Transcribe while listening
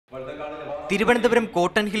Thiruvananthapuram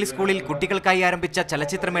cotton hill സ്കൂളിൽ കുട്ടികൾക്കായി ആരംഭിച്ച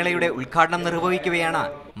ചലച്ചിത്രമേളയുടെ ഉദ്ഘാടനം നിർവഹിക്കവെയാണ്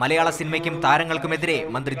മലയാള സിനിമയ്ക്കും താരങ്ങൾക്കുമെതിരെ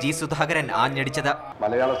മന്ത്രി ജി സുധാകരൻ ആഞ്ഞടിച്ചത്.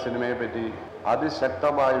 മലയാള സിനിമയെ പറ്റി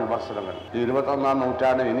അതിശക്തമായ വിമർശനങ്ങൾ 21ാം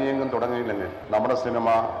നൂറ്റാണ്ട് ഇനിയെങ്കിലും തുടങ്ങിയില്ലെങ്കിൽ നമ്മുടെ സിനിമ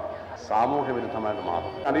സാമൂഹ്യ വിരുദ്ധമായിട്ട്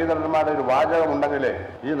മാറും. അനീതന്മാരുടെ ഒരു വാചകമുണ്ടെങ്കിലേ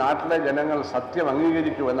ഈ നാട്ടിലെ ജനങ്ങൾ സത്യം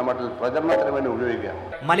അംഗീകരിക്കൂ എന്ന മട്ടിൽ പ്രചരണത്തിന് വേണ്ടി ഉപയോഗിക്കുക.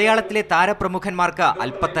 മലയാളത്തിലെ താരപ്രമുഖന്മാർക്ക്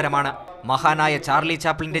അല്പത്തരമാണ്. മഹാനായ ചാർലി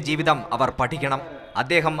ചാപ്ലിന്റെ ജീവിതം അവർ പഠിക്കണം.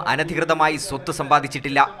 അദ്ദേഹം അനധികൃതമായി സ്വത്ത്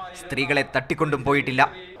സമ്പാദിച്ചിട്ടില്ല, സ്ത്രീകളെ തട്ടിക്കൊണ്ടും പോയിട്ടില്ല.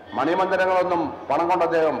 മണിമന്ദിരങ്ങളൊന്നും പണം കൊണ്ട്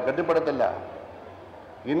അദ്ദേഹം കെട്ടിപ്പടുത്തില്ല,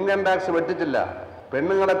 ഇൻകം ടാക്സ് വെട്ടിച്ചില്ല,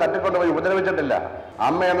 പെണ്ണുങ്ങളെ തട്ടിക്കൊണ്ടുപോയി ഉപദ്രവിച്ചിട്ടില്ല,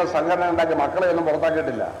 അമ്മ എന്ന സംഘടന ഉണ്ടാക്കി മക്കളെ ഒന്നും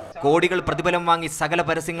പുറത്താക്കിയിട്ടില്ല. കോടികൾ പ്രതിഫലം വാങ്ങി സകല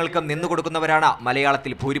പരസ്യങ്ങൾക്കും നിന്നുകൊടുക്കുന്നവരാണ്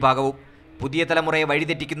മലയാളത്തിൽ ഭൂരിഭാഗവും. പുതിയ തലമുറയെ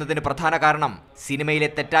വഴിതെറ്റിക്കുന്നതിന് പ്രധാന കാരണം സിനിമയിലെ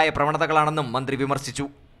തെറ്റായ പ്രവണതകളാണെന്നും മന്ത്രി വിമർശിച്ചു.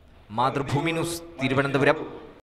 മാതൃഭൂമി ന്യൂസ്, തിരുവനന്തപുരം.